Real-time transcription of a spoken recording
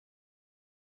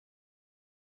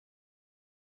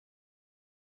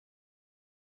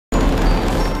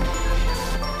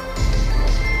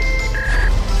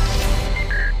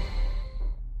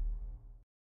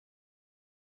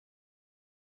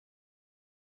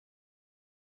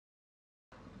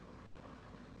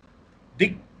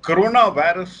The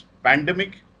coronavirus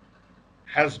pandemic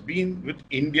has been with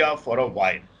India for a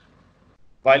while.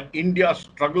 While India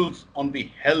struggles on the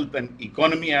health and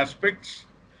economy aspects,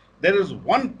 there is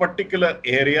one particular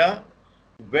area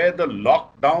where the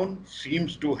lockdown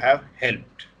seems to have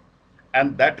helped,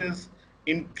 and that is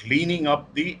in cleaning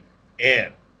up the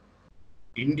air.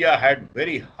 India had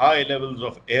very high levels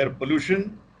of air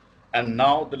pollution, and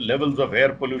now the levels of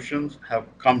air pollution have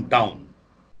come down.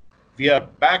 We are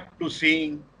back to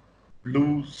seeing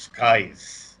blue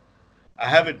skies. I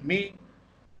have with me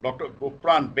Dr.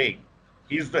 Gufran Beig.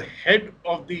 He is the head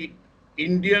of the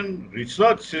Indian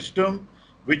research system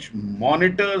which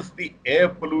monitors the air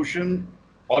pollution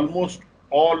almost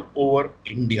all over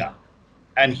India.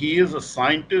 And he is a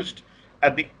scientist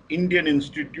at the Indian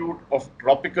Institute of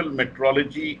Tropical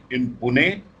Meteorology in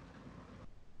Pune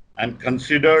and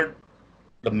considered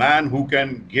the man who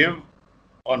can give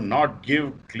or not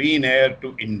give clean air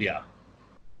to India.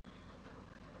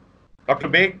 Dr.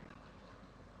 Beig,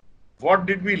 what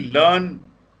did we learn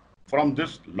from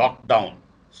this lockdown,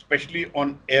 especially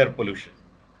on air pollution?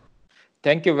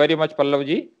 Thank you very much,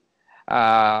 Pallavji.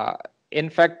 In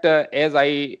fact,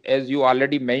 as you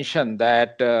already mentioned,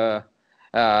 that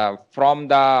from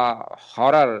the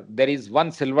horror there is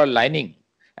one silver lining,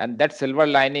 and that silver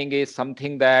lining is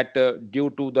something that due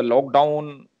to the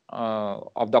lockdown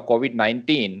of the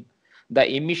COVID-19,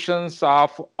 the emissions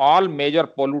of all major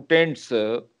pollutants,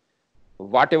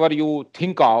 whatever you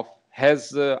think of,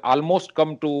 has almost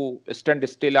come to stand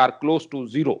still or close to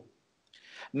zero.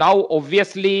 Now,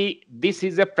 obviously, this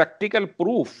is a practical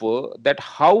proof that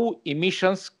how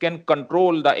emissions can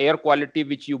control the air quality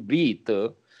which you breathe.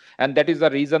 And that is the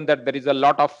reason that there is a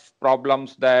lot of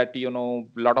problems that, a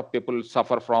lot of people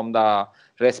suffer from the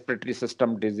respiratory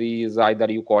system disease,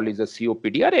 either you call it a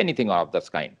COPD or anything of this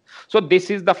kind. So this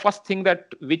is the first thing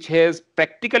that which has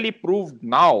practically proved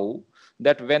now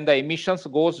that when the emissions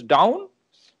goes down,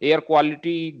 air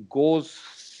quality goes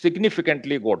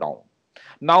significantly go down.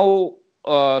 Now,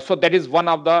 so that is one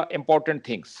of the important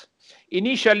things.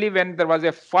 Initially, when there was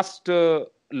a first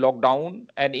lockdown,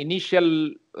 and initial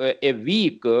a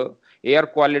week, air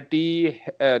quality,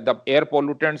 the air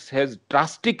pollutants has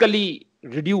drastically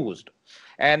reduced.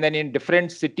 And then in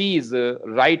different cities,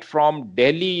 right from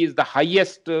Delhi is the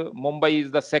highest, Mumbai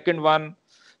is the second one.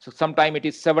 So sometime it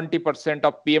is 70%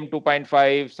 of PM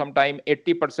 2.5, sometime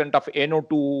 80% of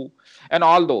NO2, and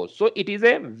all those. So it is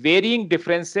a varying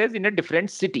differences in a different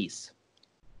cities.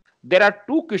 There are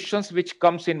two questions which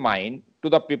comes in mind to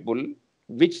the people,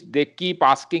 which they keep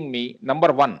asking me.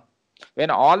 Number one, when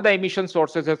all the emission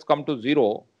sources has come to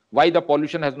zero, why the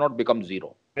pollution has not become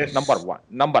zero? Yes. Number one.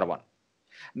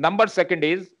 Number second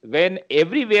is, when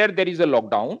everywhere there is a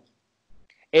lockdown,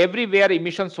 everywhere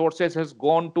emission sources has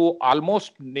gone to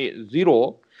almost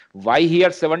zero, why here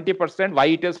 70%, why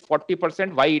it is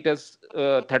 40%, why it is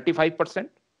 35%?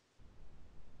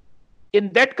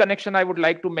 In that connection, I would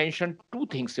like to mention two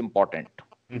things important.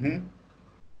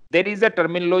 There is a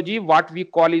terminology, what we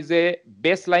call is a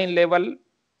baseline level.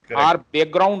 Correct. Or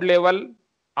background level,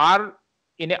 or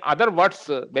in other words,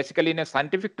 basically in a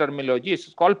scientific terminology,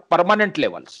 it's called permanent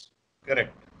levels.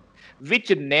 Correct.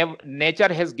 Which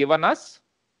nature has given us.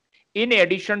 In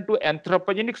addition to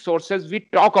anthropogenic sources we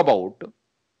talk about,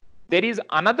 there is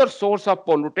another source of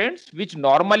pollutants which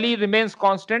normally remains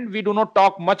constant. We do not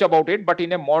talk much about it, but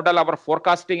in a model, our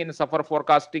forecasting, in suffer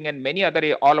forecasting and many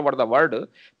other all over the world,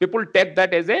 people take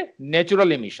that as a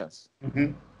natural emissions.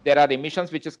 There are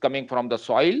emissions which is coming from the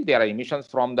soil. There are emissions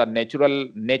from the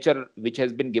nature which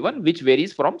has been given, which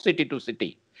varies from city to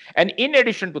city. And in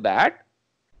addition to that,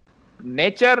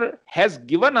 nature has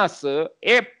given us a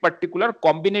particular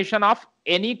combination of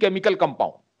any chemical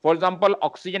compound. For example,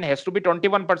 oxygen has to be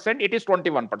 21%, it is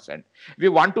 21%. If we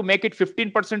want to make it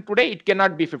 15% today, it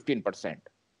cannot be 15%.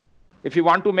 If you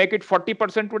want to make it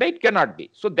 40% today, it cannot be.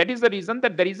 So that is the reason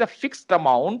that there is a fixed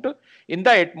amount in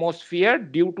the atmosphere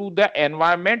due to the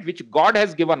environment which God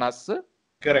has given us.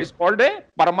 Correct. It's called a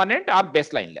permanent or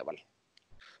baseline level.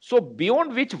 So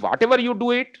beyond which, whatever you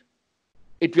do it,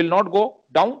 it will not go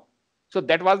down. So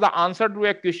that was the answer to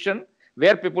a question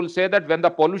where people say that when the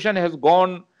pollution has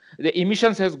gone, the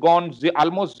emissions has gone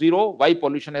almost zero, why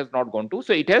pollution has not gone to?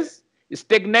 So it has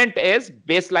stagnant as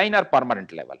baseline or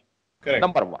permanent level. Correct.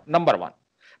 Number one.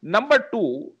 Number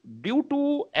two, due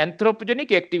to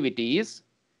anthropogenic activities,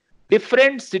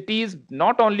 different cities,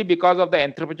 not only because of the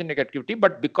anthropogenic activity,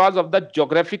 but because of the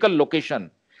geographical location,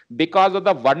 because of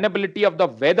the vulnerability of the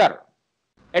weather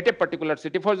at a particular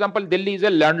city. For example, Delhi is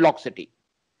a landlocked city.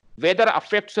 Weather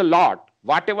affects a lot.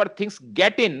 Whatever things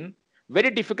get in, very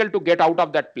difficult to get out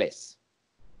of that place.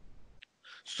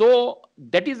 So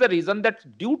that is the reason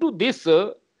that due to this,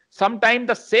 sometimes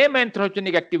the same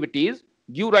anthropogenic activities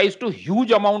give rise to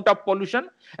huge amount of pollution,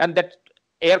 and that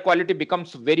air quality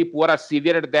becomes very poor or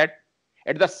severe at that.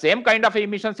 At the same kind of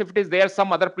emissions, if it is there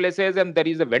some other places and there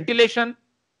is a ventilation,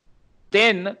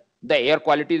 then the air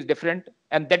quality is different.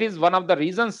 And that is one of the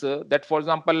reasons that, for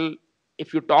example,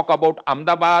 if you talk about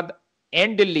Ahmedabad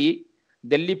and Delhi,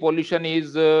 Delhi pollution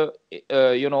is, a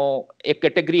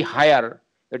category higher.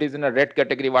 It is in a red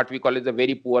category, what we call is a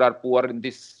very poor or poor in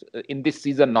this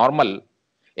season normal.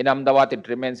 In Ahmedabad, it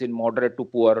remains in moderate to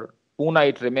poor. Pune,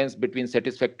 it remains between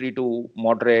satisfactory to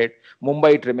moderate.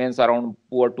 Mumbai, it remains around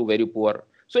poor to very poor.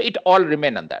 So it all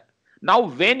remain on that. Now,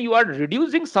 when you are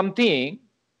reducing something,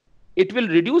 it will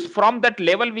reduce from that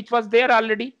level which was there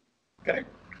already. Correct.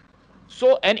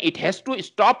 So, and it has to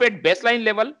stop at baseline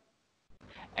level.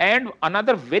 And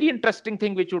another very interesting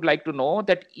thing which you would like to know,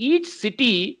 that each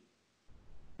city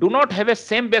do not have a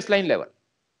same baseline level.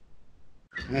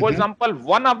 For example,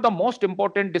 one of the most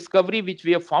important discovery which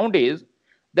we have found is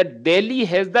that Delhi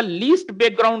has the least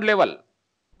background level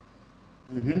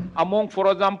among,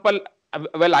 for example,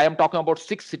 well, I am talking about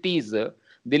 6 cities: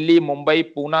 Delhi,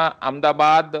 Mumbai, Pune,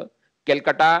 Ahmedabad,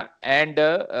 Calcutta, and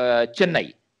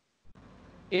Chennai.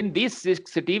 In these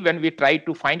 6 cities, when we try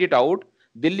to find it out,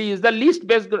 Delhi is the least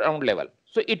background level.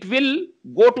 So it will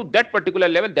go to that particular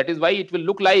level. That is why it will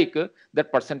look like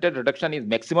that percentage reduction is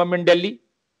maximum in Delhi,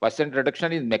 percent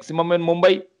reduction is maximum in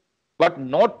Mumbai, but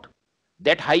not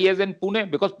that high as in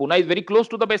Pune, because Pune is very close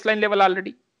to the baseline level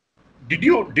already. Did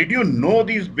you know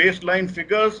these baseline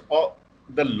figures, or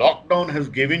the lockdown has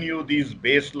given you these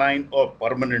baseline or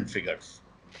permanent figures?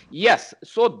 Yes,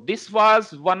 so this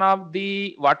was one of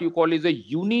the what you call is a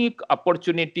unique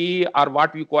opportunity, or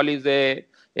what we call is a,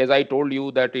 as I told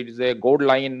you, that it is a gold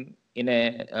line in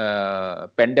a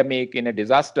pandemic, in a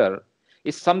disaster,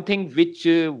 is something which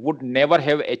would never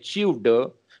have achieved,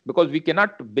 because we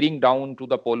cannot bring down to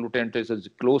the pollutant as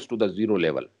close to the zero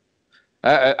level.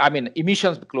 I mean,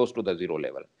 emissions close to the zero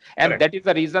level. And Correct. that is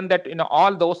the reason that in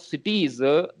all those cities,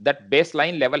 that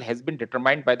baseline level has been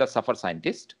determined by the suffer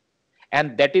scientist.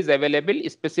 And that is available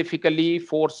specifically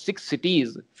for 6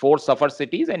 cities, 4 suffer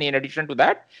cities. And in addition to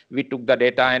that, we took the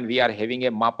data and we are having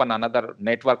a map on another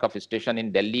network of station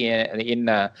in Delhi, in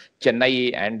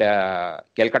Chennai and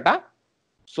Calcutta.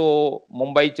 So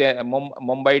Mumbai,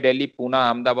 Delhi, Pune,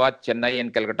 Ahmedabad, Chennai,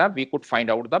 and Calcutta, we could find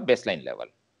out the baseline level.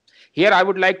 Here, I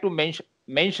would like to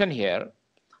mention here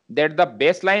that the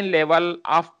baseline level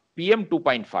of PM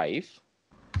 2.5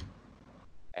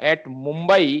 at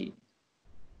Mumbai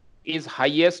is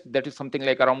highest. That is something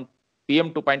like around PM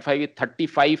 2.5 is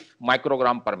 35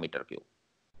 microgram per meter cube.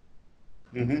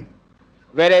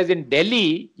 Whereas in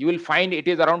Delhi, you will find it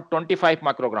is around 25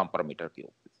 microgram per meter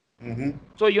cube.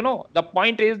 So, the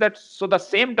point is that, so the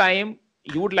same time,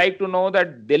 you would like to know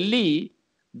that Delhi,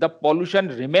 the pollution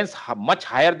remains much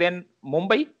higher than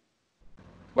Mumbai,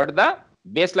 but the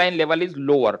baseline level is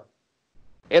lower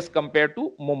as compared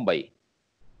to Mumbai.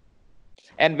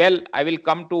 And well, I will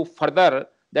come to further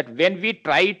that when we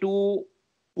try to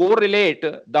correlate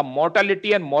the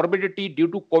mortality and morbidity due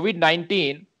to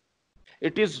COVID-19,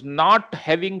 it is not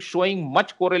showing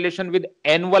much correlation with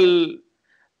annual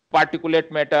particulate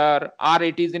matter, or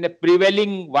it is in a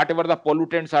prevailing whatever the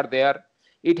pollutants are there.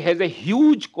 It has a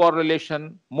huge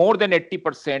correlation, more than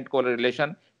 80%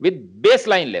 correlation with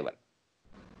baseline level.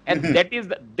 And that is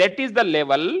the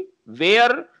level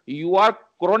where you are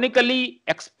chronically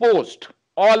exposed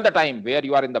all the time, where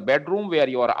you are in the bedroom, where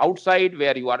you are outside,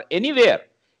 where you are anywhere,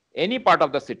 any part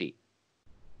of the city.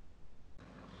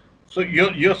 So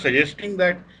you're suggesting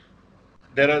that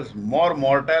there is more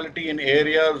mortality in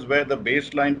areas where the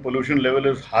baseline pollution level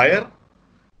is higher?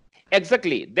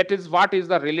 Exactly. That is what is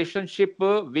the relationship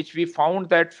which we found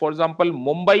that, for example,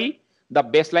 Mumbai, the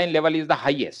baseline level is the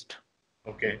highest.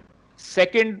 Okay.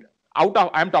 Second,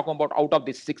 I'm talking about out of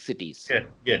these 6 cities.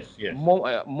 Yes.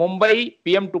 Mumbai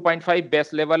PM 2.5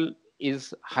 base level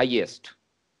is highest.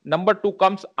 Number 2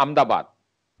 comes Ahmedabad.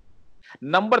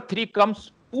 Number 3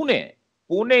 comes Pune.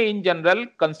 Pune in general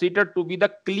considered to be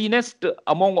the cleanest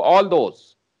among all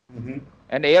those.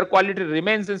 And air quality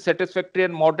remains in satisfactory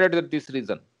and moderate at this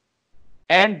region.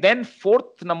 And then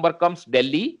 4th number comes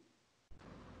Delhi.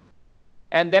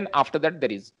 And then after that,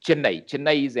 there is Chennai.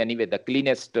 Chennai is anyway the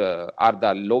cleanest or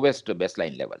the lowest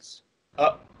baseline levels.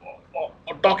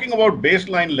 Talking about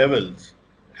baseline levels,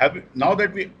 now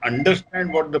that we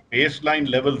understand what the baseline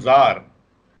levels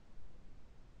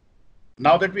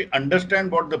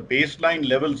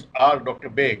are, Dr.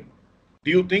 Beig,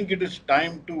 do you think it is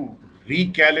time to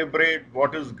recalibrate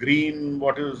what is green,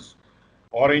 what is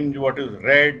orange, what is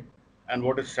red, and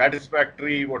what is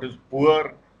satisfactory, what is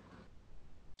poor?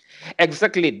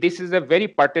 Exactly. This is a very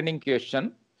pertinent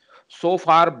question. So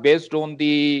far, based on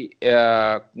the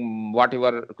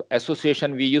whatever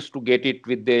association we used to get it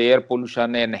with the air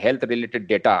pollution and health related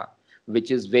data,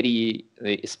 which is very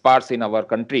sparse in our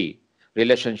country,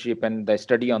 relationship and the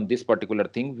study on this particular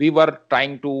thing, we were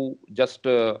trying to just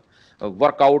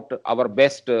work out our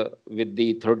best with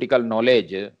the theoretical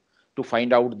knowledge to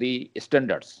find out the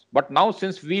standards. But now,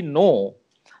 since we know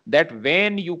that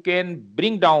when you can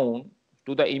bring down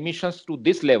to the emissions to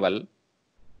this level,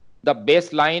 the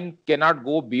baseline cannot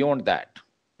go beyond that.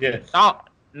 Yes,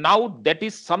 Now that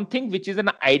is something which is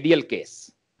an ideal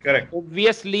case. correct,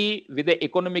 Obviously, with the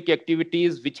economic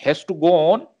activities which has to go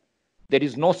on, there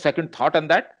is no second thought on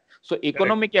that. So correct,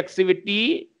 economic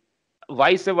activity,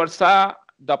 vice versa,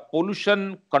 the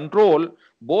pollution control,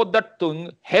 both the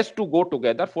thing has to go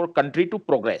together for country to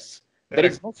progress. There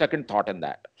correct. is no second thought in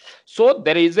that. So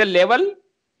there is a level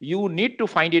you need to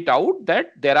find it out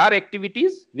that there are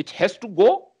activities which has to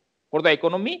go for the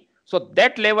economy. So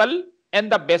that level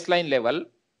and the baseline level,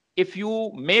 if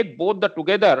you make both the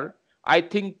together, I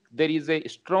think there is a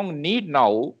strong need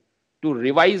now to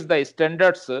revise the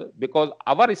standards because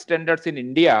our standards in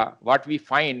India, what we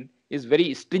find is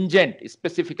very stringent,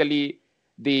 specifically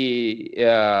the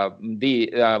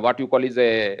what you call is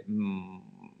a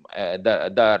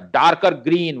the darker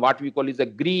green, what we call is a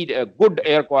green good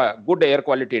air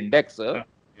quality index. Yeah,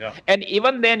 yeah. And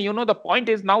even then, the point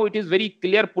is now it is very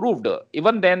clear proved.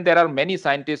 Even then, there are many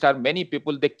scientists or many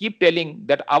people, they keep telling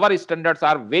that our standards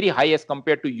are very high as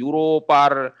compared to Europe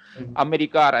or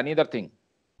America or any other thing.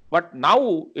 But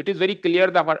now it is very clear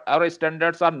that our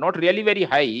standards are not really very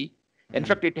high. In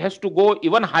fact, it has to go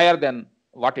even higher than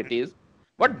what it is.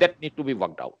 But that need to be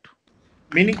worked out.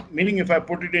 Meaning, if I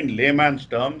put it in layman's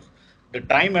terms, the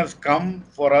time has come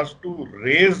for us to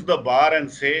raise the bar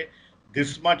and say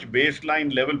this much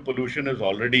baseline level pollution is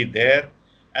already there,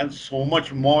 and so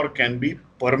much more can be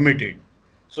permitted.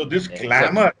 So this Exactly.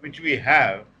 clamor which we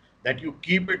have that you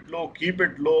keep it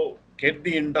low, get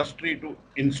the industry to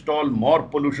install more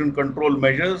pollution control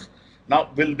measures.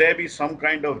 Now, will there be some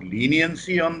kind of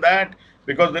leniency on that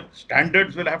because the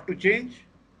standards will have to change?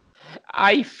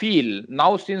 I feel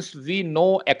now, since we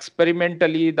know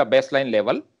experimentally the baseline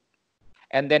level,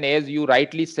 and then as you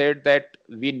rightly said that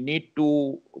we need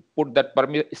to put that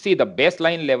see the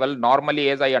baseline level normally,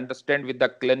 as I understand with the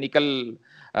clinical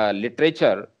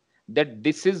literature, that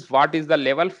this is what is the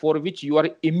level for which you are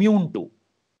immune to.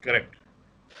 Correct.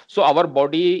 So our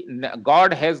body,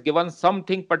 God has given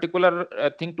something particular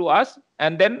thing to us,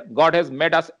 and then God has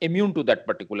made us immune to that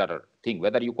particular thing,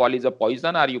 whether you call it a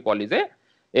poison or you call it a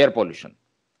air pollution.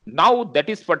 Now that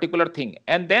is particular thing,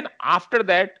 and then after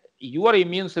that, your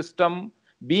immune system,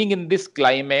 being in this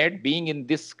climate, being in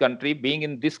this country, being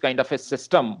in this kind of a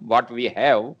system, what we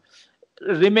have,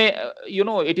 remain.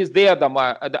 It is there.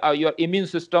 Your immune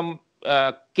system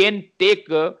can take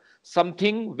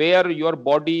something where your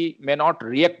body may not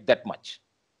react that much,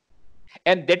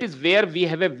 and that is where we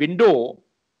have a window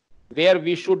where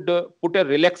we should put a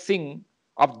relaxing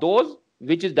of those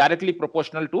which is directly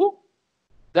proportional to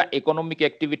the economic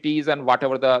activities and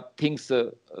whatever the things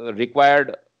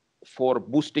required for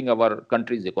boosting our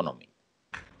country's economy.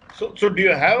 So do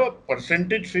you have a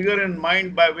percentage figure in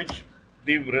mind by which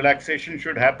the relaxation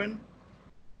should happen?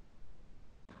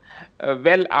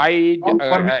 Well, From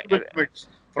permissible limits.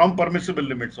 From permissible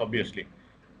limits, obviously.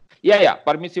 yeah,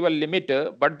 permissible limit,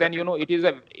 but then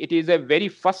it is a very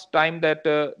first time that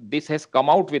this has come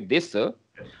out with this.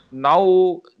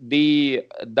 Now the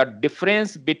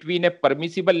difference between a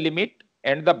permissible limit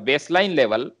and the baseline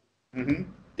level, Hmm.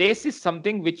 this is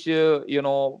something which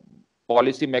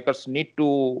policymakers need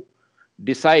to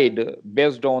decide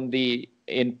based on the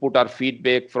input or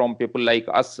feedback from people like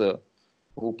us,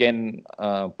 who can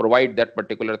provide that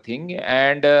particular thing.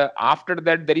 And after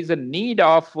that, there is a need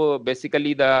of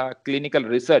basically the clinical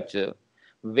research,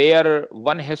 where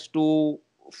one has to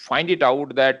find it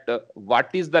out that what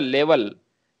is the level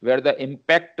where the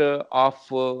impact of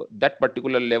that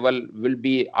particular level will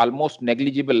be almost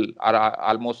negligible or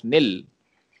almost nil,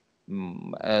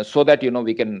 so that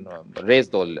we can raise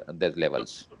those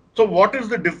levels. So what is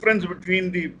the difference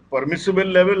between the permissible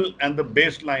level and the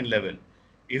baseline level?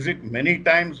 Is it many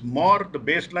times more, the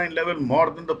baseline level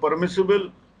more than the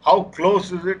permissible? How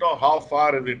close is it or how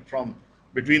far is it from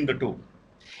between the two?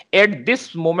 At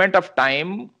this moment of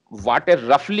time, what a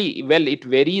roughly, well, it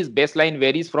varies, baseline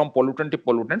varies from pollutant to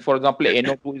pollutant. For example,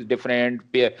 NO2 is different,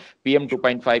 PM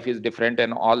 2.5 is different,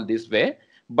 and all this way.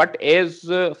 But as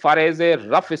far as a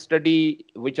rough study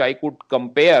which I could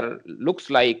compare looks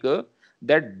like,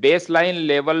 that baseline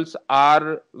levels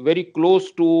are very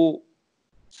close to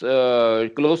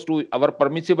our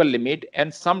permissible limit,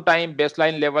 and sometimes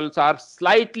baseline levels are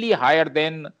slightly higher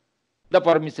than the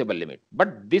permissible limit.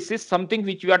 But this is something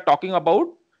which we are talking about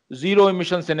zero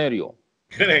emission scenario.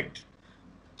 Correct.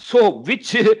 So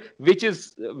which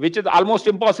is almost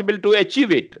impossible to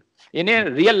achieve it in a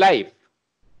real life.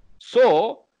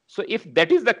 So if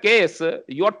that is the case,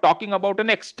 you are talking about an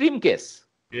extreme case.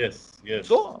 Yes, yes.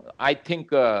 So I think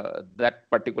that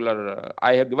particular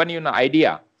I have given you an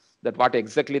idea that what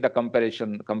exactly the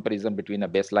comparison between a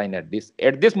baseline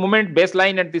at this moment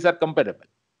baseline and this are comparable.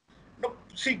 No,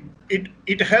 see,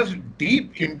 it has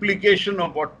deep implication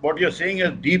of what you're saying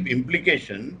has deep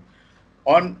implication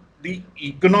on the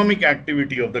economic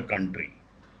activity of the country.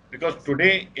 Because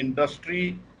today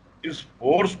industry is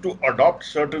forced to adopt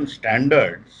certain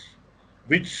standards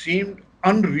which seemed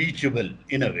unreachable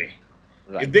in a way.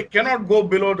 If Right. they cannot go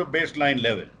below the baseline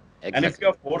level, and if we Exactly.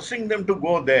 are forcing them to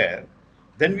go there,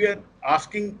 then we are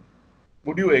asking,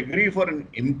 would you agree for an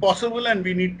impossible and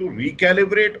we need to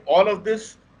recalibrate all of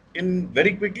this in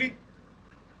very quickly?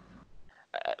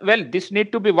 Well, this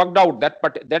need to be worked out,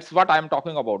 that's what I'm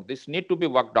talking about. This need to be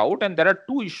worked out, and there are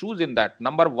two issues in that.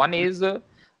 Number one is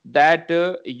that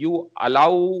you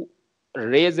allow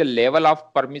raise a level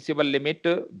of permissible limit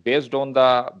based on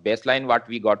the baseline what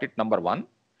we got it, number one.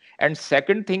 And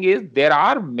second thing is there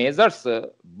are measures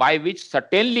by which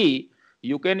certainly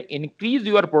you can increase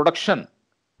your production,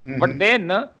 but Hmm.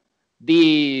 then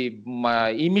the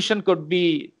emission could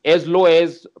be as low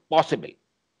as possible.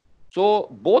 So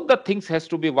both the things has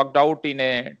to be worked out in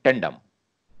a tandem.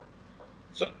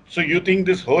 So you think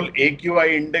this whole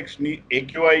AQI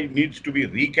needs to be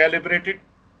recalibrated?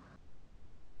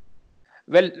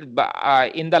 Well,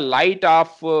 in the light of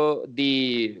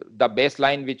the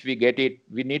baseline which we get it,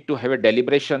 we need to have a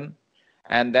deliberation,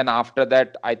 and then after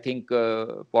that, I think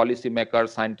policymakers,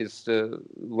 scientists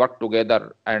work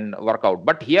together and work out.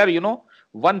 But here,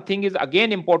 one thing is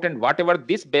again important. Whatever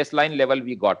this baseline level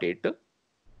we got it,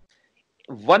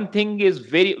 one thing is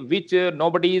very which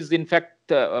nobody is in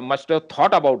fact must have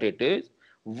thought about it is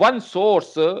one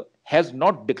source has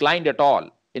not declined at all.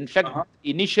 In fact, Uh-huh.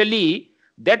 initially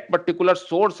that particular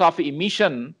source of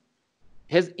emission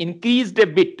has increased a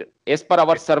bit as per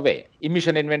our survey,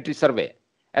 emission inventory survey.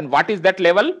 And what is that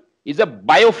level? Is a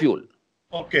biofuel,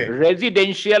 Okay.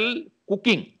 residential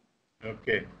cooking.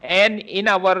 Okay. And in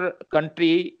our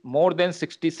country, more than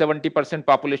 60-70%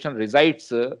 population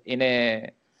resides in a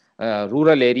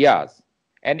rural areas,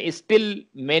 and still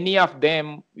many of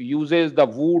them uses the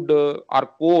wood or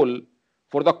coal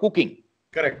for the cooking.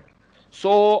 Correct.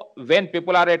 So when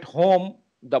people are at home,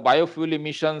 the biofuel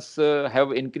emissions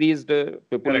have increased.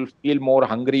 People Correct. feel more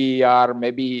hungry or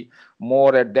maybe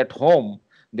more at that home.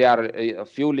 Their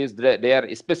fuel is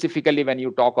there specifically when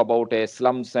you talk about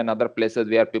slums and other places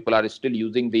where people are still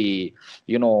using the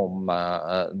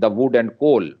wood and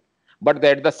coal. But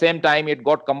at the same time, it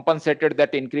got compensated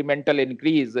that incremental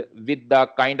increase with the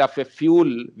kind of a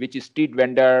fuel which street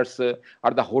vendors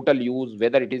or the hotel use,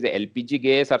 whether it is a LPG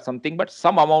gas or something, but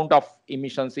some amount of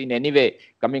emissions in any way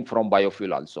coming from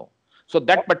biofuel also. So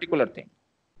that particular thing.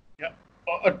 Yeah.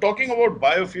 Talking about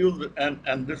biofuels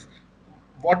and this,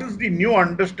 what is the new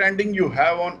understanding you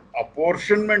have on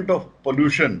apportionment of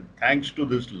pollution thanks to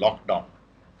this lockdown?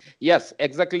 Yes,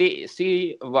 exactly.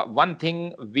 See, one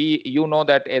thing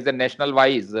that as a national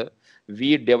wise,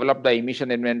 we developed the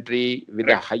emission inventory with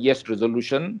the Correct. highest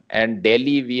resolution. And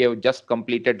Delhi, we have just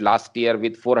completed last year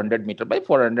with 400 meter by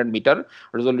 400 meter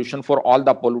resolution for all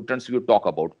the pollutants we talk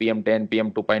about: PM10,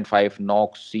 PM2.5,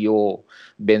 NOx, CO,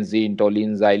 benzene,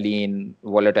 toluene, xylene,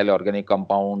 volatile organic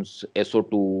compounds,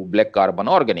 SO2, black carbon,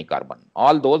 organic carbon.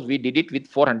 All those we did it with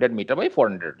 400 meter by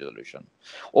 400 resolution.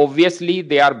 Obviously,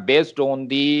 they are based on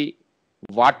the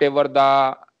whatever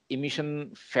the emission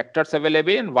factors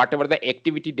available and whatever the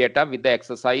activity data with the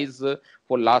exercise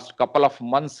for last couple of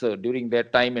months during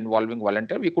that time involving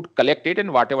volunteer, we could collect it,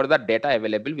 and whatever the data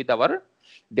available with our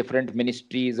different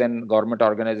ministries and government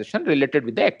organization related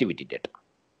with the activity data.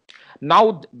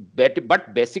 Now,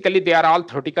 but basically they are all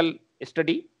theoretical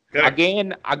study. Correct.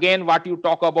 Again, what you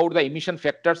talk about the emission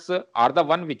factors are the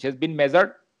one which has been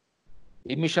measured.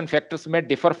 Emission factors may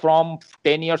differ from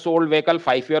 10 years old vehicle,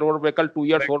 5-year old vehicle, 2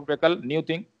 years Correct. old vehicle, new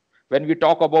thing. When we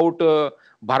talk about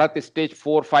Bharat stage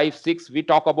 4, 5, 6, we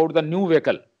talk about the new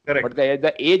vehicle. Correct. But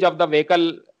the age of the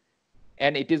vehicle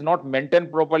and it is not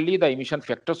maintained properly, the emission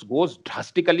factors goes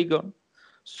drastically down.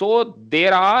 So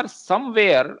there are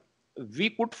somewhere we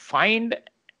could find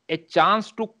a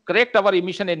chance to correct our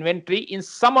emission inventory in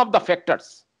some of the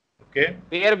factors Okay.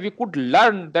 where we could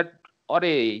learn that or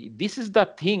this is the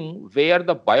thing where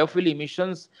the biofuel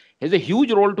emissions has a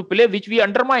huge role to play, which we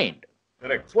undermined.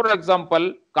 Correct. For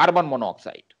example, carbon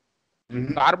monoxide.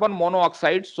 Mm-hmm. Carbon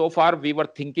monoxide, so far we were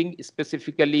thinking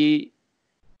specifically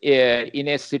in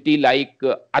a city like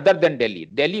other than Delhi.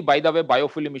 Delhi, by the way,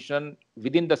 biofuel emission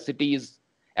within the city is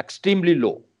extremely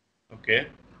low. Okay.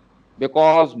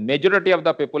 Because majority of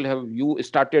the people have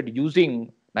started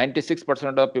using, 96%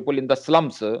 of the people in the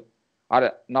slums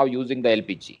are now using the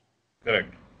LPG.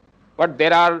 Correct. But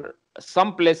there are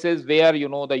some places where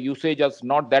the usage is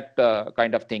not that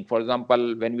kind of thing. For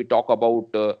example, when we talk about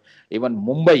even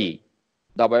Mumbai,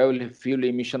 the biofuel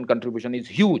emission contribution is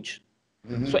huge.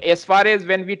 Mm-hmm. So as far as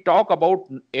when we talk about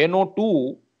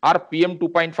NO2 or PM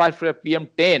 2.5, PM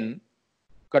 10,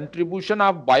 contribution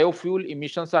of biofuel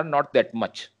emissions are not that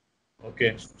much.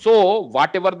 Okay. So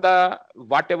whatever the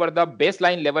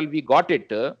baseline level we got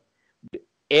it,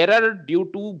 error due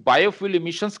to biofuel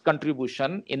emissions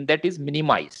contribution in that is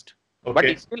minimized. Okay.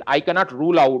 But still, I cannot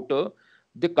rule out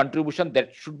the contribution.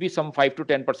 That should be some 5 to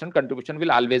 10% contribution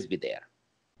will always be there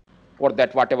for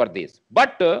that whatever this.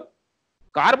 But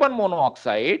carbon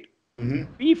monoxide, Mm-hmm.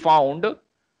 we found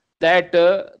that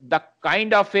the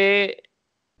kind of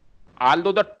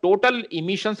although the total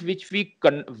emissions which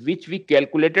we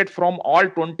calculated from all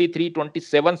 23,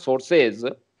 27 sources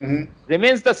Mm-hmm.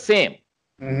 remains the same.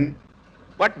 Mm-hmm.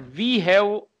 But we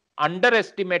have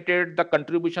underestimated the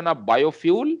contribution of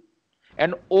biofuel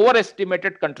and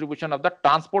overestimated contribution of the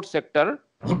transport sector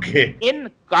Okay. in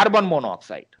carbon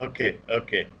monoxide. Okay.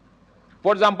 Okay.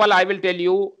 For example, I will tell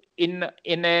you in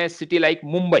a city like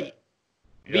Mumbai,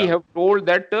 we have told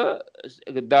that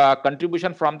the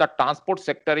contribution from the transport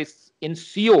sector is in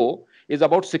CO is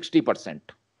about 60%.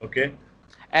 Okay.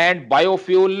 And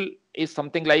biofuel is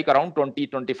something like around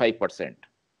 20-25%.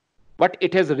 But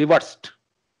it has reversed.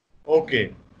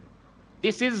 Okay.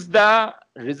 This is the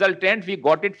resultant. We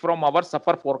got it from our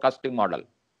suffer forecasting model.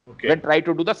 Okay. When try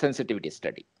to do the sensitivity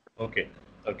study. Okay.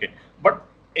 Okay. But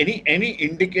any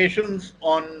indications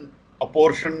on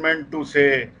apportionment to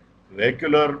say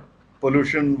vehicular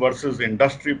pollution versus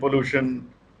industry pollution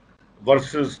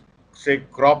versus say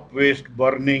crop waste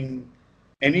burning?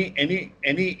 Any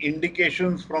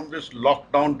indications from this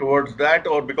lockdown towards that,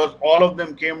 or because all of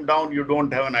them came down, you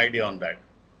don't have an idea on that?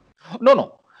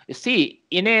 No. See,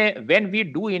 when we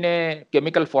do in a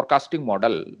chemical forecasting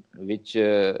model, which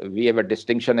we have a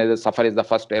distinction as a SAFAR is the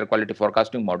first air quality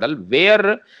forecasting model,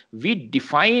 where we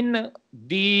define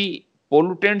the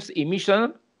pollutants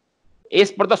emission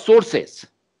as per the sources.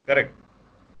 Correct.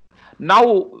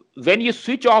 Now, when you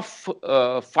switch off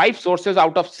 5 sources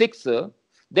out of 6,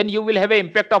 then you will have an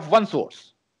impact of one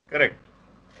source. Correct.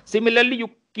 Similarly, you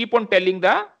keep on telling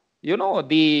the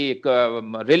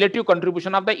relative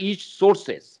contribution of the each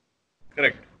sources.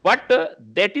 Correct. But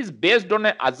that is based on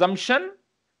an assumption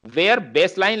where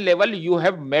baseline level you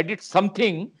have made it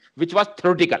something which was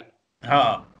theoretical.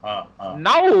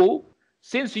 Now,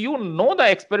 since you know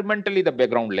the experimentally the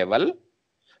background level,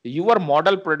 your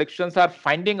model predictions are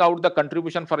finding out the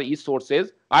contribution for each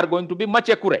sources are going to be much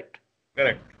accurate.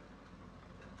 Correct.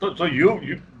 So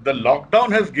you the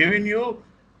lockdown has given you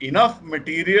enough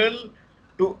material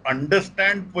to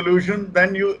understand pollution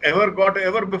than you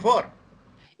ever before.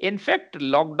 In fact,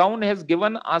 lockdown has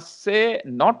given us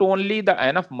not only the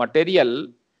enough material,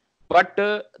 but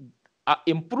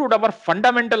improved our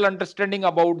fundamental understanding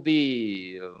about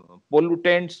the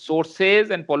pollutant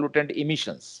sources and pollutant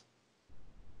emissions.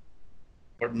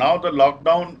 But now the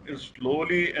lockdown is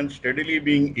slowly and steadily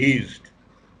being eased.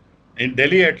 In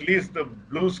Delhi, at least, the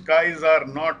blue skies are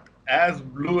not as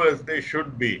blue as they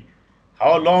should be.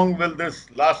 How long will this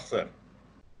last, sir?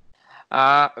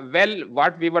 Well,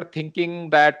 what we were thinking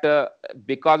that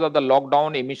because of the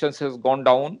lockdown, emissions has gone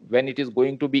down. When it is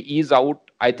going to be eased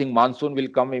out, I think monsoon will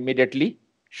come immediately,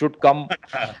 should come.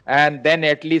 And then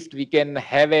at least we can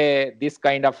have this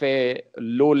kind of a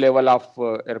low level of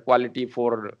air quality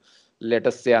for, let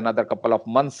us say, another couple of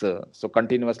months. So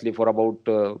continuously for about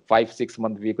 5-6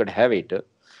 months, we could have it.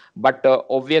 But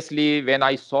obviously, when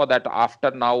I saw that after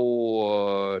now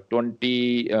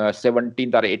 17th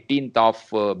or 18th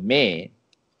of May,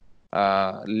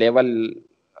 level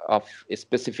of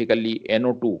specifically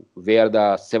NO2, where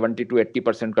the 70 to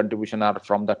 80% contribution are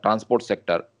from the transport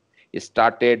sector,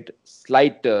 started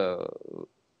slight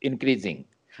increasing.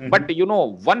 Mm-hmm. But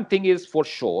one thing is for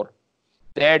sure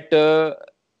that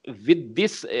with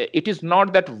this, it is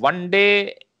not that one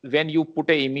day when you put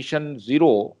a emission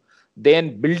zero,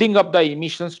 then building up the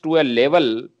emissions to a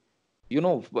level,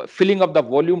 filling up the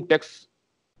volume takes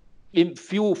in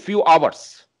few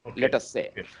hours. let Okay. us say.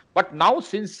 Okay. But now,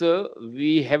 since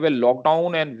we have a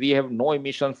lockdown and we have no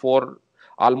emission for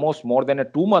almost more than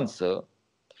 2 months,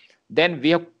 then we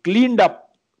have cleaned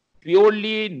up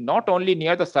purely not only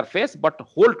near the surface but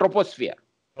whole troposphere.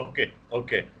 Okay.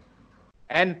 Okay.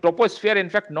 And troposphere, in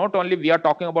fact, not only we are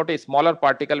talking about a smaller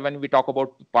particle when we talk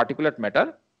about particulate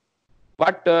matter,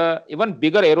 but even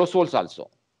bigger aerosols also.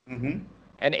 Mm-hmm.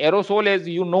 And aerosol, as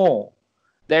you know,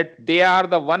 that they are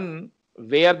the one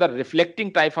where the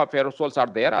reflecting type of aerosols are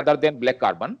there other than black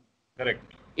carbon. Correct.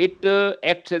 It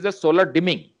acts as a solar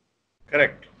dimming.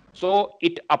 Correct. So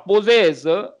it opposes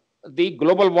the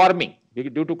global warming due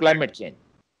to Correct. climate change.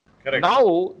 Correct.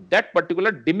 Now that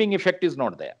particular dimming effect is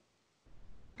not there.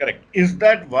 Correct. Is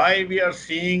that why we are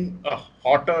seeing a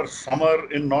hotter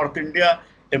summer in North India?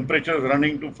 Temperatures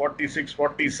running to 46,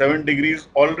 47 degrees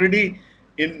already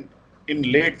in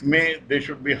late May. They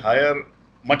should be higher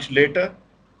much later.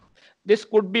 This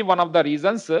could be one of the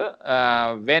reasons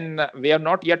when we have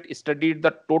not yet studied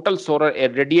the total solar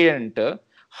irradiant,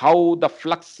 how the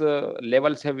flux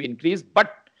levels have increased.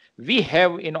 But we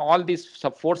have in all these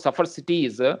four suffer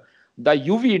cities the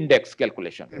UV index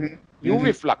calculation, Mm-hmm. Mm-hmm.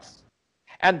 UV flux,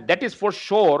 and that is for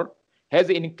sure has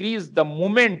increased the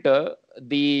moment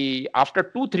the after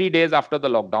 2 3 days after the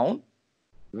lockdown,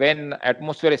 when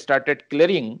atmosphere started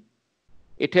clearing,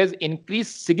 it has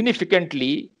increased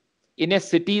significantly in a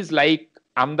cities like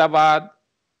Ahmedabad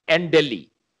and Delhi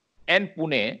and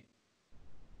Pune.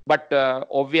 But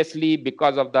obviously,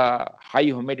 because of the high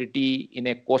humidity in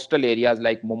a coastal areas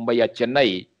like Mumbai or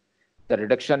Chennai, the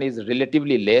reduction is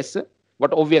relatively less.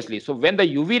 But obviously, so when the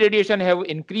UV radiation have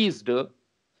increased,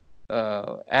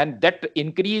 and that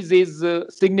increase is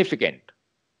significant.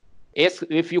 As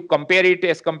if you compare it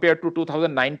as compared to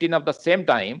 2019 of the same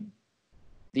time,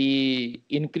 the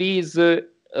increase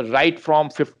right from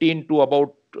 15 to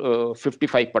about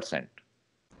 55%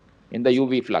 in the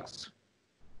UV flux.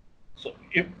 So,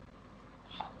 if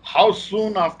how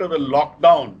soon after the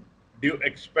lockdown do you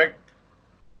expect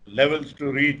levels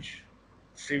to reach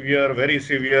severe, very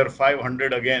severe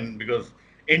 500 again? Because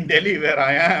in Delhi, where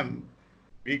I am,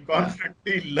 we Yeah.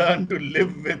 constantly learn to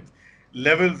live with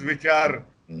levels which are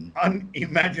Mm.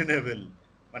 unimaginable.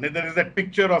 And there is that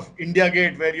picture of India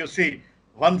Gate where you see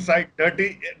one side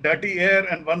dirty air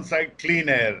and one side clean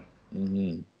air.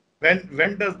 Mhm.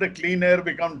 When does the clean air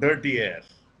become dirty air?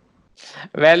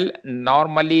 Well,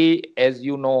 normally, as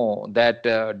you know, that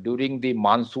during the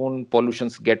monsoon,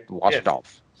 pollutions get washed Yes,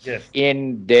 off. yes,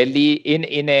 In Delhi,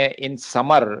 in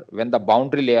summer, when the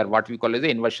boundary layer, what we call as the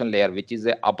inversion layer, which is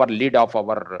the upper lid of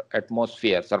our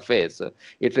atmosphere surface,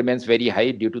 it remains very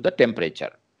high due to the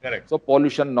temperature. correct. So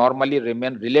pollution normally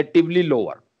remain relatively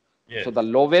lower. So Yes, the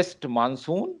lowest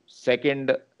monsoon,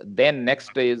 second, then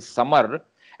next is summer,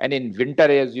 and in winter,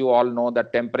 as you all know, the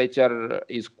temperature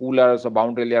is cooler, so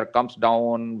boundary layer comes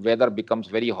down, weather becomes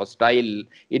very hostile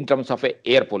in terms of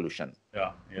air pollution.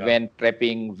 yeah, yeah, When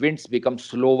trapping, winds become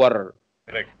slower,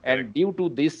 correct, correct, and due to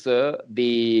this,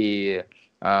 the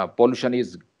pollution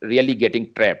is really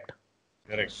getting trapped.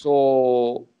 correct.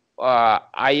 So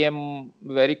I am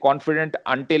very confident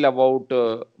until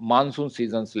about monsoon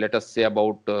seasons, let us say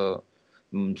about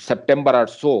September or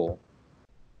so.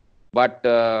 But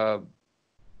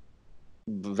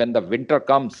when the winter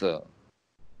comes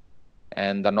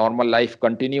and the normal life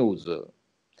continues,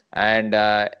 and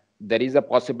there is a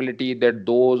possibility that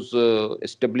those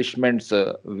establishments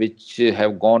which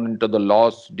have gone into the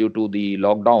loss due to the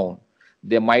lockdown,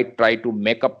 they might try to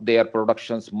make up their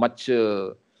productions much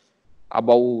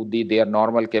above their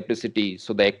normal capacity,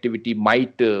 so the activity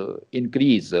might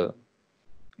increase,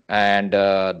 and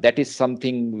that is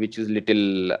something which is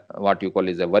little what you call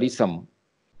is a worrisome.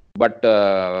 But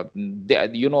the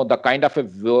kind of a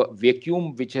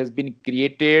vacuum which has been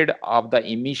created of the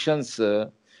emissions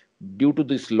due to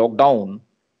this lockdown,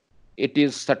 it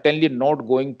is certainly not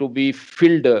going to be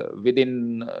filled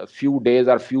within a few days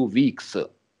or few weeks.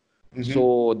 Mm-hmm.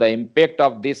 So the impact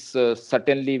of this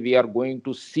certainly we are going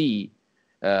to see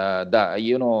the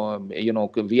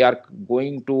we are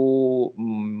going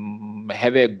to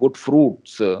have a good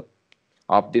fruits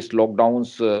of this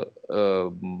lockdowns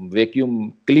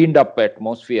vacuum cleaned up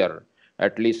atmosphere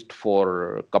at least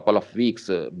for a couple of weeks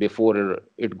before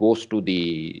it goes to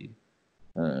the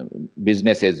uh,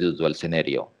 business as usual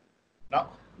scenario.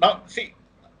 Now, see,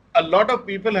 a lot of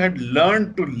people had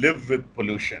learned to live with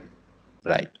pollution.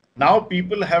 Right, Now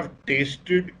people have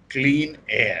tasted clean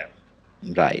air.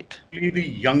 right, Especially the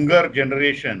younger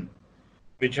generation,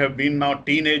 which have been now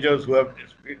teenagers who have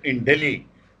in Delhi,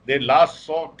 they last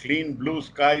saw clean blue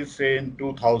skies, say in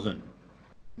 2000.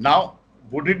 Now,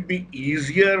 would it be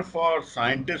easier for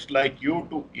scientists like you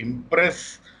to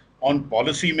impress on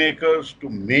policymakers to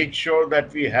make sure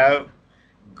that we have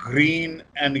green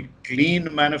and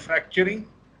clean manufacturing?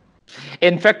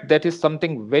 In fact, that is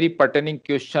something very pertaining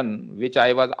question which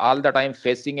I was all the time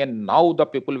facing, and now the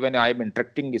people when I am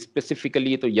interacting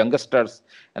specifically to youngsters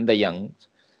and the young,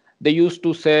 they used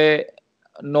to say,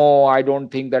 "No, I don't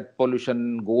think that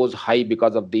pollution goes high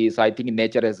because of this. I think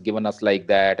nature has given us like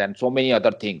that, and so many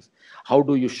other things. How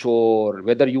do you sure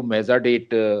whether you measured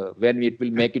it when it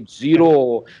will make it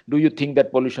zero? Do you think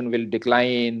that pollution will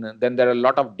decline?" Then there are a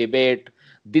lot of debate,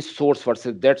 this source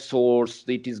versus that source,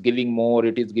 it is giving more,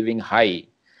 it is giving high.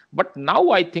 But now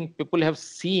I think people have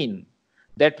seen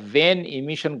that when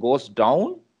emission goes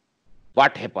down,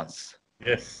 what happens,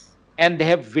 Yes. and they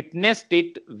have witnessed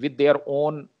it with their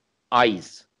own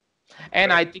eyes.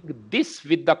 And I Correct. think this,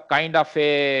 with the kind of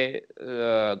a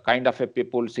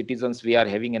people, citizens we are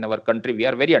having in our country, we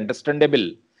are very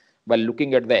understandable by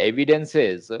looking at the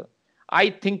evidences.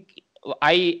 I think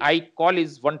I call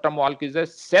is one term all is a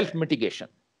self mitigation.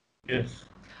 Yes.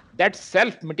 That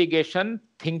self mitigation,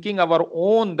 thinking our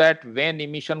own, that when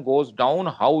emission goes down,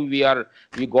 how we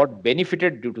got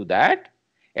benefited due to that,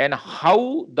 and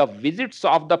how the visits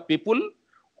of the people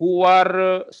who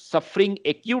are suffering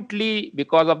acutely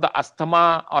because of the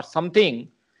asthma or something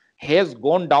has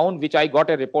gone down, which I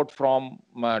got a report from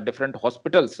different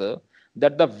hospitals,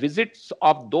 that the visits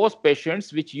of those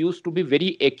patients which used to be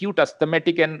very acute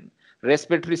asthmatic and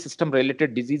respiratory system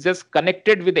related diseases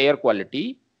connected with air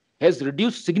quality has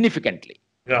reduced significantly.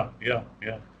 Yeah. Yeah.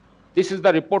 Yeah. This is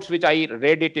the reports which I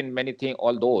read it in many things,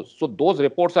 all those. So those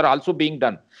reports are also being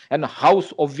done. And how,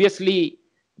 obviously,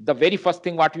 the very first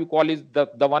thing what we call is the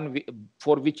one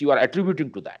for which you are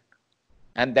attributing to that.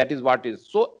 And that is what is.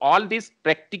 So all these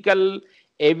practical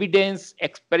evidence,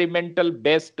 experimental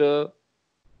based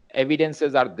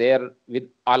evidences are there with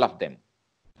all of them.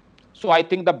 So I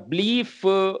think the belief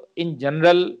in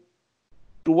general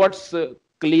towards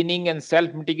cleaning and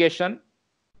self mitigation,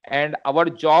 and our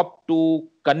job to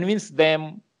convince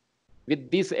them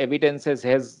with these evidences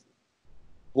has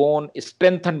gone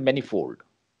strengthened manifold.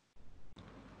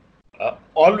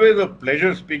 Always a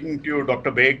pleasure speaking to you,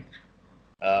 Dr. Baig.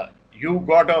 You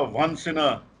got a once in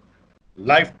a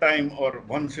lifetime or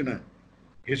once in a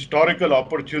historical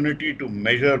opportunity to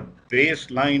measure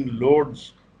baseline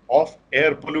loads of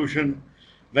air pollution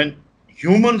when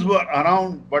humans were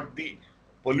around, but the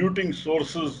polluting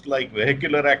sources like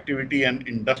vehicular activity and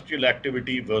industrial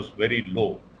activity was very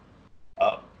low.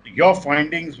 Uh, your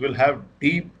findings will have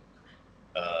deep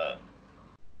uh,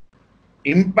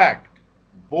 impact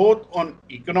both on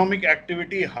economic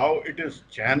activity, how it is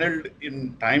channeled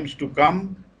in times to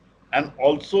come, and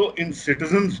also in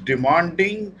citizens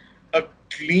demanding a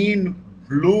clean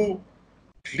blue,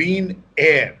 clean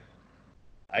air.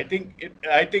 I think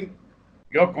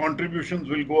your contributions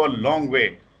will go a long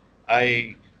way.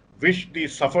 I wish the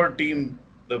Suffer team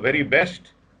the very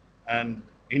best, and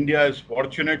India is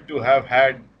fortunate to have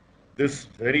had this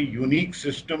very unique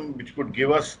system which could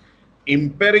give us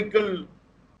empirical,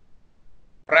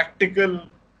 practical,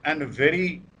 and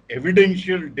very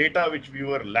evidential data which we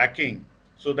were lacking,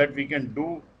 so that we can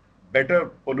do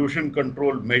better pollution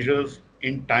control measures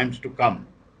in times to come.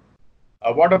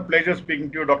 What a pleasure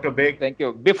speaking to you, Dr. Baig. Thank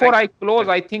you. Before Thank I close,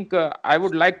 you. I think I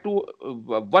would like to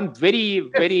one very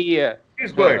Yes, very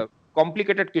please go ahead.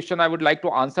 complicated question. I would like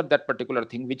to answer that particular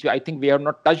thing, which I think we have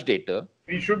not touched it.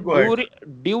 We should go ahead, During sir.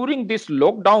 during this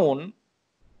lockdown,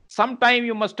 sometime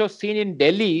you must have seen in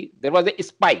Delhi there was a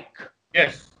spike.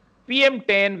 Yes,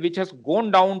 PM10, which has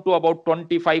gone down to about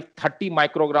 25, 30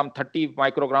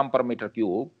 microgram per meter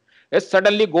cube, has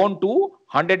suddenly gone to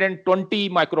 120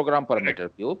 microgram per correct, meter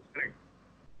cube. correct.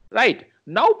 Right.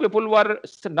 Now people were,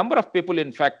 number of people,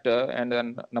 in fact, and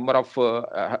then number of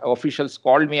officials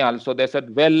called me also. They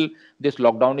said, well, this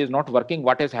lockdown is not working.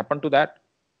 What has happened to that?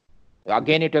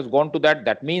 Again, it has gone to that.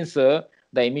 That means the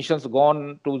emissions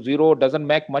gone to zero doesn't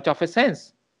make much of a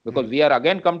sense, because we are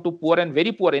again come to poor and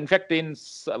very poor. In fact, in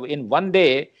one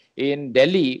day in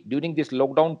Delhi during this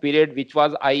lockdown period, which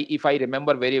was, if I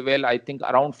remember very well, I think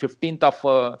around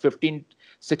 15th,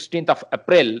 16th of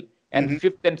April and Mm-hmm,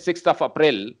 5th and 6th of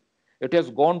April, it has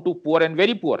gone to poor and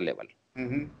very poor level.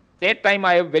 mm-hmm, That time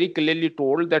I have very clearly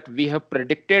told that we have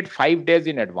predicted 5 days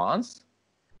in advance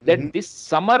mm-hmm. that this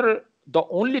summer the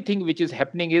only thing which is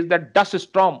happening is that dust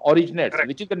storm originates, Correct,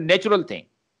 which is a natural thing,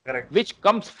 correct. which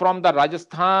comes from the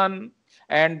Rajasthan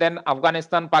and then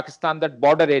Afghanistan, Pakistan, that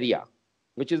border area,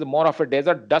 which is more of a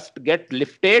desert. Dust get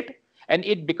lifted and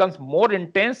it becomes more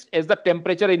intense as the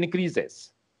temperature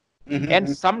increases. And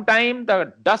Mhm. sometime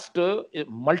the dust,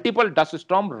 multiple dust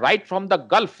storm right from the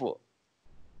Gulf,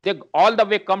 they all the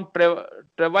way come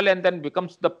travel and then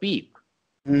becomes the peak.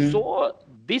 Mhm. So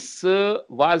this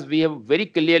was, we have very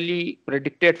clearly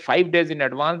predicted 5 days in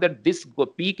advance that this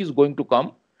peak is going to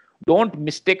come. Don't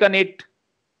mistaken it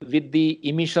with the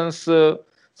emissions.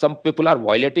 Some people are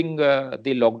violating the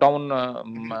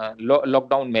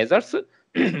lockdown measures,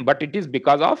 but it is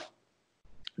because of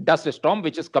dust storm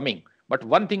which is coming. But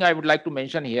one thing I would like to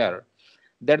mention here,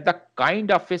 that the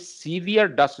kind of a severe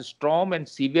dust storm and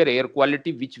severe air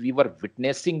quality which we were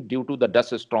witnessing due to the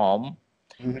dust storm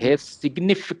Mhm. has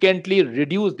significantly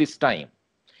reduced this time.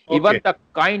 Even Okay. the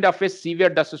kind of a severe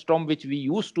dust storm which we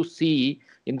used to see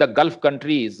in the Gulf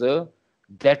countries,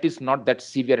 that is not that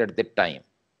severe at that time.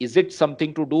 Is it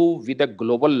something to do with a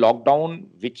global lockdown,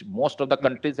 which most of the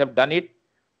countries have done it?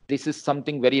 This is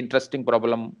something very interesting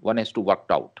problem one has to work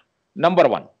out. Number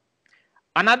one.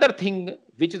 Another thing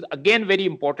which is again very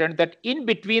important, that in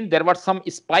between there were some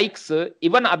spikes,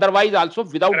 even otherwise also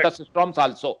without Correct. dust storms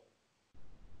also.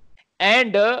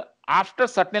 And after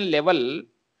certain level,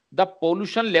 the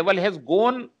pollution level has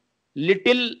gone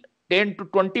little 10 to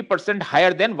 20%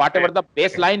 higher than whatever Right. the Correct.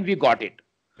 baseline we got it.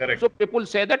 Correct. So people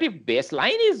say that if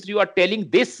baseline is, you are telling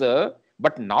this,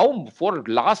 but now for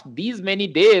last these many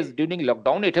days during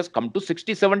lockdown, it has come to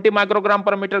 60, 70 microgram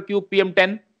per meter cube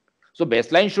PM10. So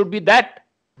baseline should be that.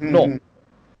 No, Mhm.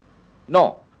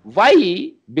 no.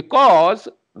 Why? Because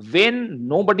when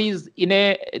nobody is in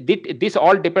a, this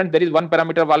all depends. There is one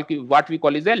parameter what we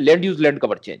call is a land use land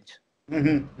cover change.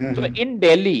 Mhm. So Mhm. in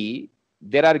Delhi,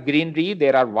 there are greenery,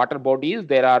 there are water bodies,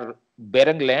 there are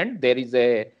barren land, there is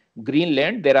a green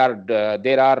land,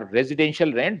 there are residential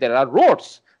land, there are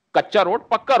roads, kacha road,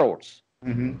 pakka roads.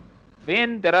 Mhm.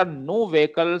 When there are no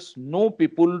vehicles, no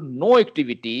people, no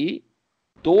activity,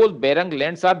 those barren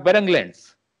lands are barren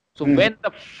lands. So Mhm. when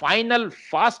the final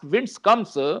fast winds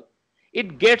comes,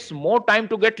 it gets more time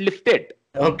to get lifted.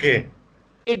 Okay.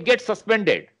 It gets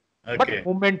suspended, but Okay.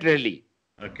 momentarily.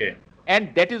 Okay.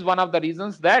 And that is one of the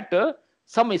reasons that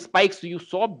some spikes you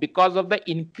saw because of the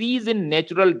increase in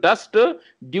natural dust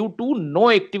due to no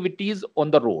activities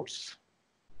on the roads.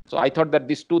 So I thought that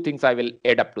these two things I will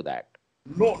add up to that.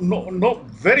 No, no, no.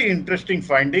 Very interesting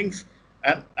findings,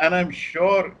 and I'm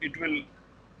sure it will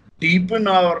deepen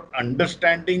our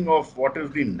understanding of what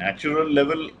is the natural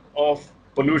level of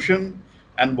pollution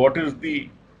and what is the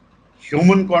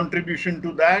human contribution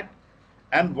to that,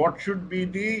 and what should be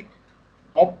the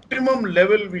optimum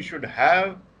level we should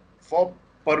have for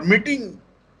permitting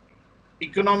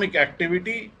economic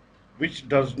activity which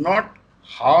does not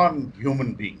harm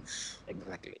human beings.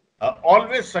 Exactly.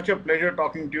 Always such a pleasure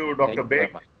talking to you, Dr. Thank you very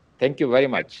Beig. much. Thank you very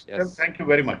much. Yes. Thank you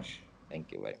very much.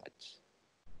 Thank you very much.